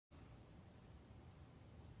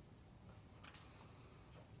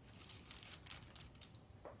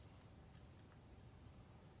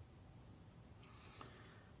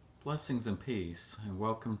Blessings and peace, and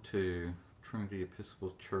welcome to Trinity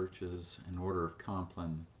Episcopal Church's in Order of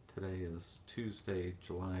Compline. Today is Tuesday,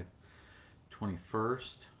 July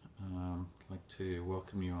 21st. I'd like to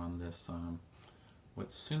welcome you on this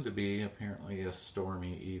what's soon to be apparently a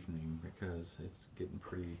stormy evening because it's getting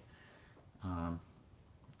pretty um,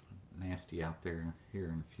 nasty out there here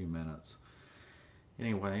in a few minutes.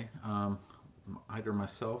 Anyway, either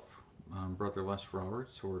myself, Brother Les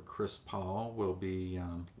Roberts, or Chris Paul will be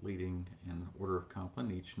leading in Order of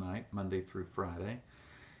Compline each night, Monday through Friday.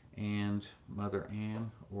 And Mother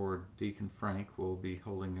Ann or Deacon Frank will be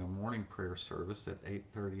holding a morning prayer service at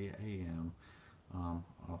 8:30 a.m.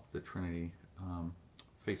 Off the Trinity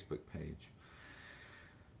Facebook page.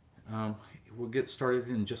 We'll get started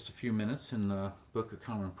in just a few minutes in the Book of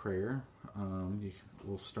Common Prayer.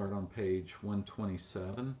 We'll start on page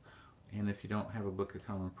 127. And if you don't have a Book of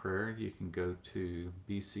Common Prayer, you can go to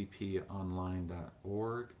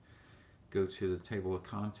bcponline.org, go to the table of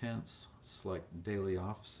contents, select daily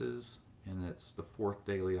offices, and it's the fourth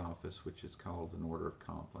daily office, which is called an Order of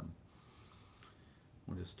Compline.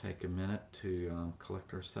 We'll just take a minute to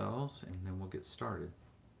collect ourselves, and then we'll get started.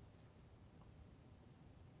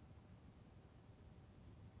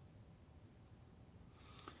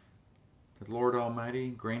 The Lord Almighty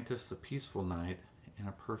grant us a peaceful night and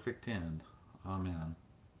a perfect end. Amen.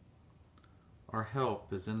 Our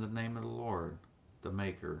help is in the name of the Lord, the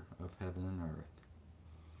Maker of heaven and earth.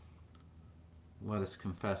 Let us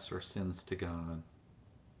confess our sins to God.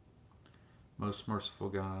 Most merciful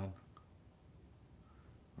God,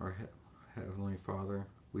 our Heavenly Father,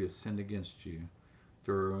 we have sinned against you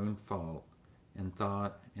through our own fault, in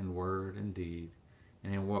thought, in word, and deed,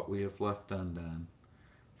 and in what we have left undone.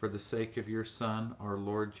 For the sake of your Son, our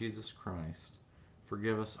Lord Jesus Christ,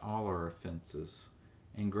 forgive us all our offenses,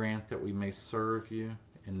 and grant that we may serve you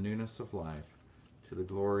in newness of life, to the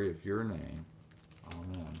glory of your name.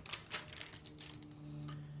 Amen.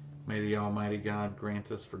 May the Almighty God grant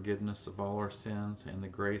us forgiveness of all our sins and the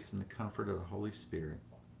grace and the comfort of the Holy Spirit.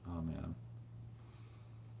 Amen.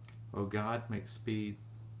 O God, make speed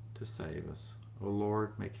to save us. O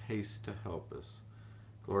Lord, make haste to help us.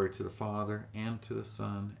 Glory to the Father, and to the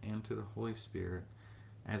Son, and to the Holy Spirit,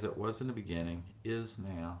 as it was in the beginning, is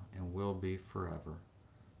now, and will be forever.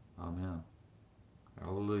 Amen.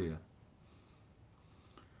 Hallelujah.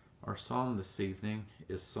 Our psalm this evening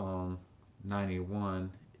is Psalm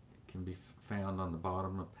 91. It can be found on the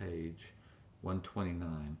bottom of page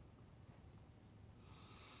 129.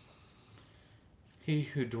 He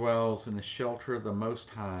who dwells in the shelter of the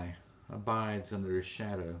Most High abides under the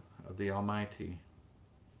shadow of the Almighty.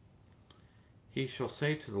 He shall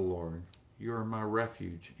say to the Lord, you are my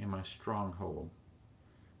refuge and my stronghold,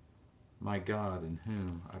 my God in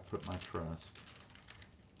whom I put my trust.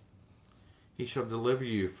 He shall deliver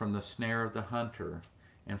you from the snare of the hunter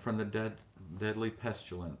and from the deadly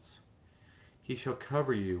pestilence. He shall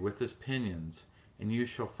cover you with his pinions, and you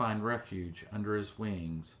shall find refuge under his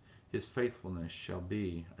wings. His faithfulness shall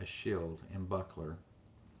be a shield and buckler.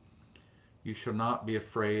 You shall not be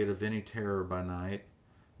afraid of any terror by night,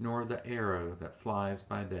 nor the arrow that flies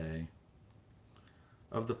by day,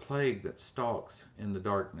 of the plague that stalks in the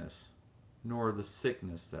darkness, nor the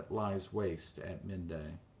sickness that lies waste at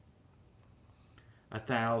midday.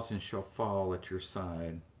 1,000 shall fall at your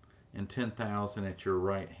side, and 10,000 at your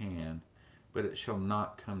right hand, but it shall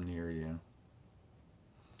not come near you.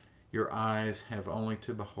 Your eyes have only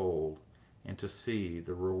to behold and to see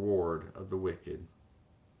the reward of the wicked.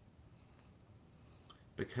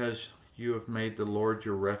 Because you have made the Lord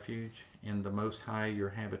your refuge, and the Most High your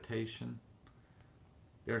habitation,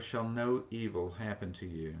 there shall no evil happen to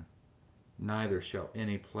you, neither shall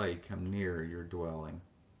any plague come near your dwelling.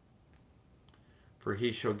 For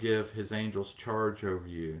he shall give his angels charge over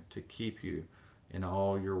you to keep you in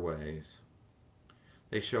all your ways.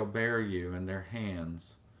 They shall bear you in their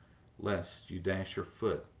hands, lest you dash your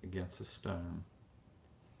foot against a stone.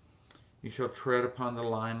 You shall tread upon the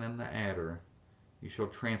lion and the adder. You shall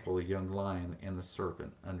trample the young lion and the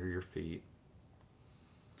serpent under your feet.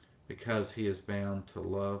 Because he is bound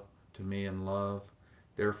to me in love,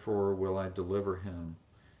 therefore will I deliver him.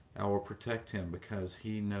 I will protect him because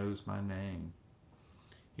he knows my name.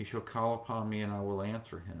 He shall call upon me and I will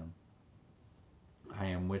answer him. I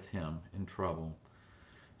am with him in trouble.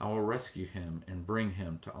 I will rescue him and bring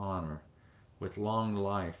him to honor. With long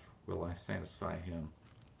life will I satisfy him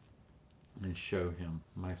and show him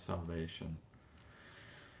my salvation.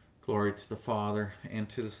 Glory to the Father, and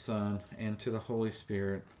to the Son, and to the Holy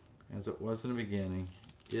Spirit, as it was in the beginning,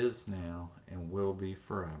 is now, and will be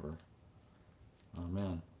forever.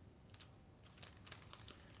 Amen.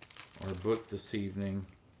 Our book this evening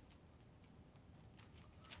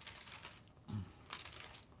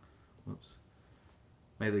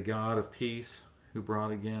May the God of peace, who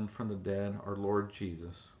brought again from the dead our Lord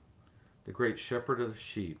Jesus, the great shepherd of the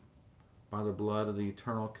sheep, by the blood of the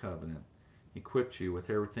eternal covenant, equip you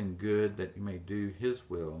with everything good that you may do his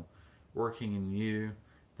will, working in you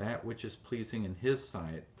that which is pleasing in his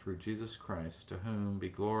sight through Jesus Christ, to whom be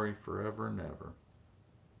glory forever and ever.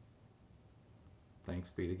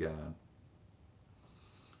 Thanks be to God.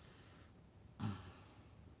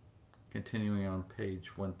 Continuing on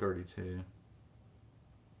page 132.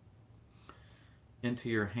 Into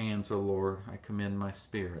your hands, O Lord, I commend my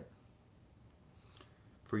spirit.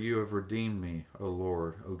 For you have redeemed me, O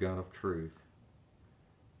Lord, O God of truth.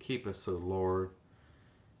 Keep us, O Lord,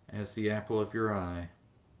 as the apple of your eye.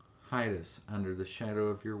 Hide us under the shadow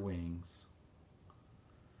of your wings.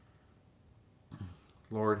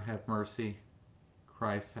 Lord, have mercy.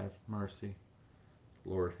 Christ, have mercy.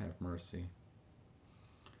 Lord, have mercy.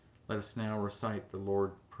 Let us now recite the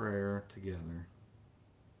Lord's Prayer together.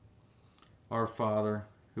 Our Father,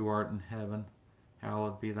 who art in heaven,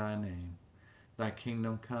 hallowed be thy name. Thy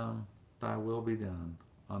kingdom come, thy will be done,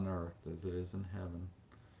 on earth as it is in heaven.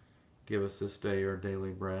 Give us this day our daily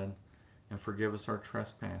bread, and forgive us our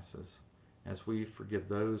trespasses, as we forgive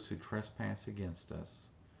those who trespass against us.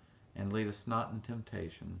 And lead us not in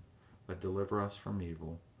temptation, but deliver us from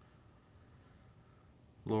evil.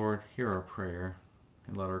 Lord, hear our prayer,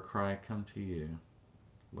 and let our cry come to you.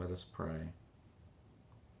 Let us pray.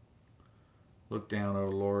 Look down, O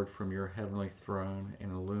Lord, from your heavenly throne, and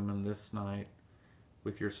illumine this night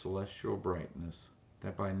with your celestial brightness,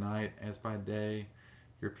 that by night as by day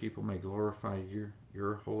your people may glorify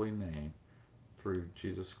your holy name, through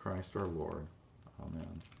Jesus Christ our Lord.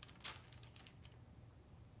 Amen.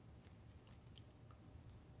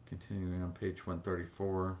 Continuing on page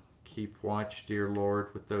 134. Keep watch, dear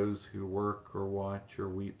Lord, with those who work or watch or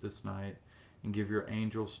weep this night, and give your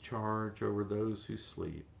angels charge over those who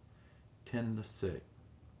sleep. Tend the sick,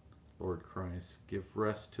 Lord Christ. Give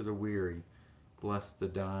rest to the weary. Bless the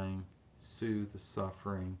dying. Soothe the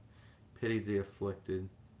suffering. Pity the afflicted.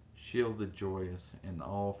 Shield the joyous, and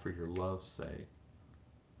all for your love's sake.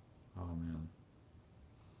 Amen.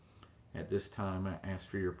 At this time, I ask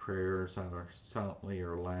for your prayers, either silently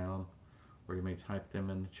or loud, or you may type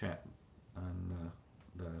them in the chat and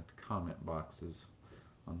the comment boxes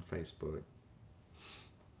on Facebook.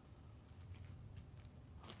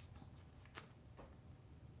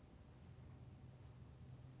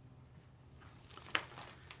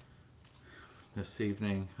 This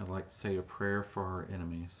evening, I'd like to say a prayer for our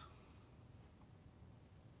enemies.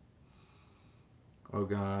 O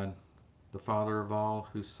God, the Father of all,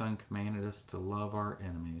 whose Son commanded us to love our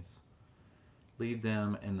enemies, lead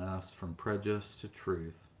them and us from prejudice to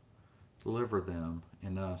truth. Deliver them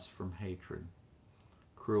and us from hatred,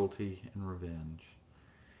 cruelty, and revenge.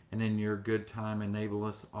 And in your good time, enable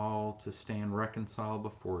us all to stand reconciled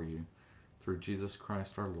before you through Jesus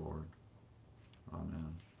Christ our Lord.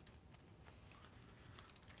 Amen.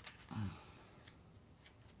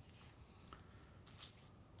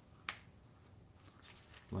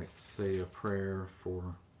 I'd like to say a prayer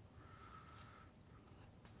for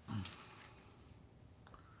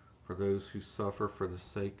those who suffer for the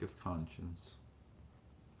sake of conscience.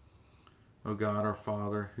 O God, our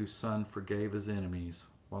Father, whose Son forgave his enemies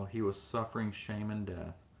while he was suffering shame and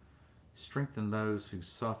death, strengthen those who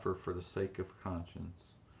suffer for the sake of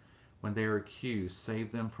conscience. When they are accused,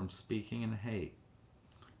 save them from speaking in hate.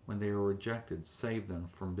 When they are rejected, save them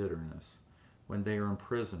from bitterness. When they are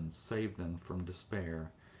imprisoned, save them from despair.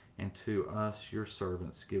 And to us, your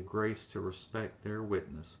servants, give grace to respect their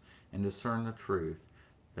witness and discern the truth,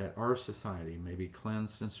 that our society may be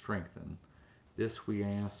cleansed and strengthened. This we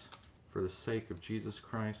ask for the sake of Jesus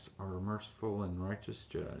Christ, our merciful and righteous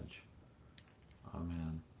Judge.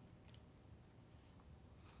 Amen.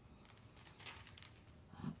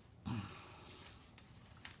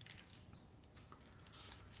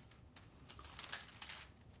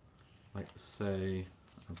 I'd like to say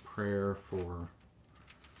a prayer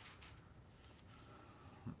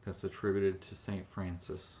that's attributed to St.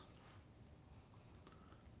 Francis.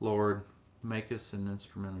 Lord, make us an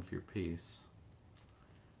instrument of your peace.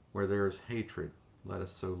 Where there is hatred, let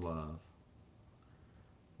us sow love.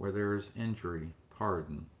 Where there is injury,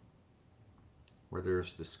 pardon. Where there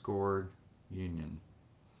is discord, union.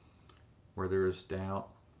 Where there is doubt,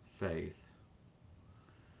 faith.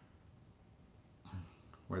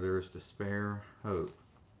 Where there is despair, hope.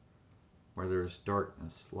 Where there is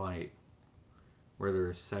darkness, light. Where there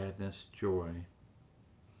is sadness, joy.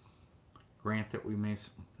 Grant that we may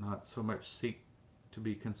not so much seek to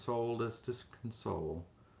be consoled as to console,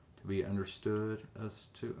 to be understood as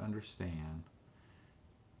to understand.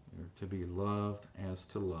 We are to be loved as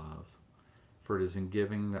to love. For it is in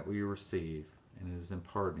giving that we receive, and it is in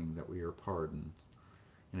pardoning that we are pardoned,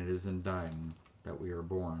 and it is in dying that we are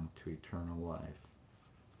born to eternal life.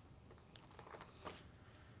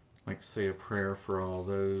 I'd like to say a prayer for all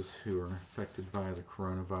those who are affected by the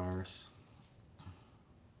coronavirus.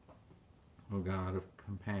 O God of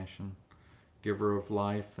compassion, giver of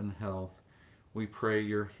life and health, we pray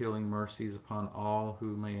your healing mercies upon all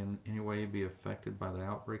who may in any way be affected by the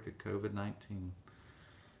outbreak of COVID-19.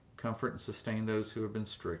 Comfort and sustain those who have been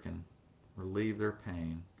stricken. Relieve their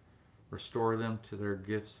pain. Restore them to their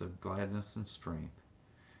gifts of gladness and strength.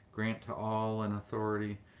 Grant to all in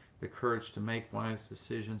authority the courage to make wise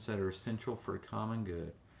decisions that are essential for the common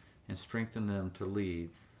good, and strengthen them to lead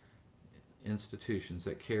institutions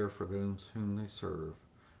that care for those whom they serve.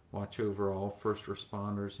 Watch over all first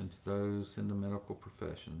responders and to those in the medical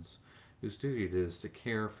professions whose duty it is to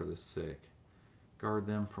care for the sick. Guard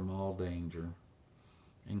them from all danger,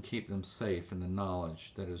 and keep them safe in the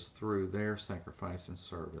knowledge that is through their sacrifice and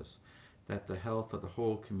service that the health of the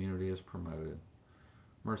whole community is promoted.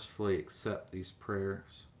 Mercifully accept these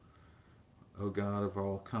prayers, O God of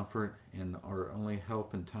all comfort and our only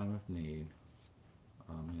help in time of need.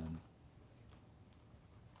 Amen.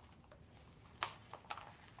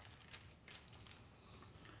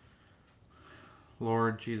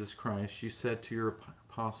 Lord Jesus Christ, you said to your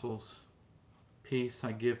apostles, "Peace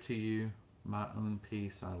I give to you, my own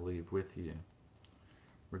peace I leave with you.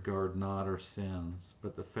 Regard not our sins,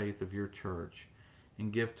 but the faith of your church,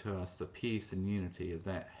 and give to us the peace and unity of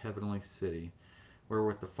that heavenly city, where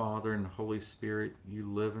with the Father and the Holy Spirit you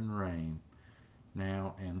live and reign,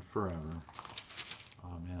 now and forever."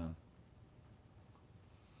 Amen.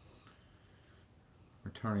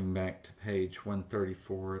 Returning back to page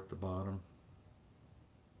 134 at the bottom.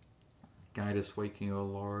 Guide us waking, O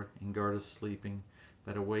Lord, and guard us sleeping,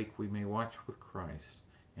 that awake we may watch with Christ,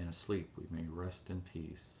 and asleep we may rest in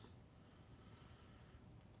peace.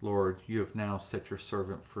 Lord, you have now set your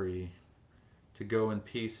servant free, to go in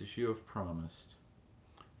peace as you have promised.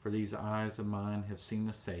 For these eyes of mine have seen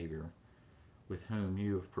the Savior, with whom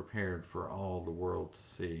you have prepared for all the world to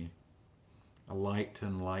see, a light to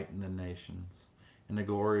enlighten the nations, and the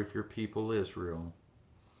glory of your people Israel.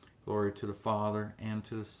 Glory to the Father, and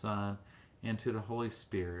to the Son, and to the Holy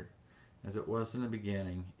Spirit, as it was in the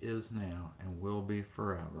beginning, is now, and will be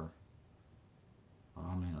forever.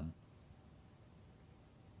 Amen.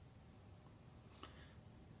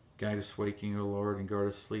 Guide us waking, O Lord, and guard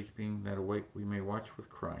us sleeping, that awake we may watch with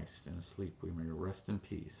Christ, and asleep we may rest in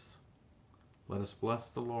peace. Let us bless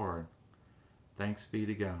the Lord. Thanks be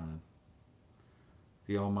to God.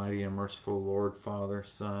 The Almighty and merciful Lord, Father,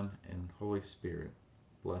 Son, and Holy Spirit,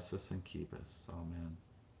 bless us and keep us. Amen.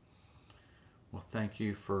 Well, thank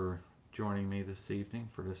you for joining me this evening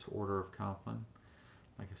for this Order of Compline.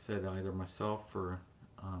 Like I said, either myself or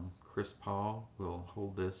Chris Paul will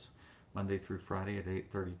hold this Monday through Friday at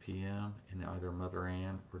 8:30 p.m. and either Mother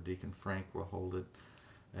Ann or Deacon Frank will hold it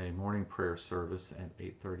a morning prayer service at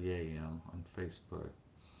 8:30 a.m. on Facebook.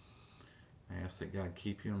 I ask that God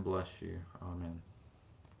keep you and bless you. Amen.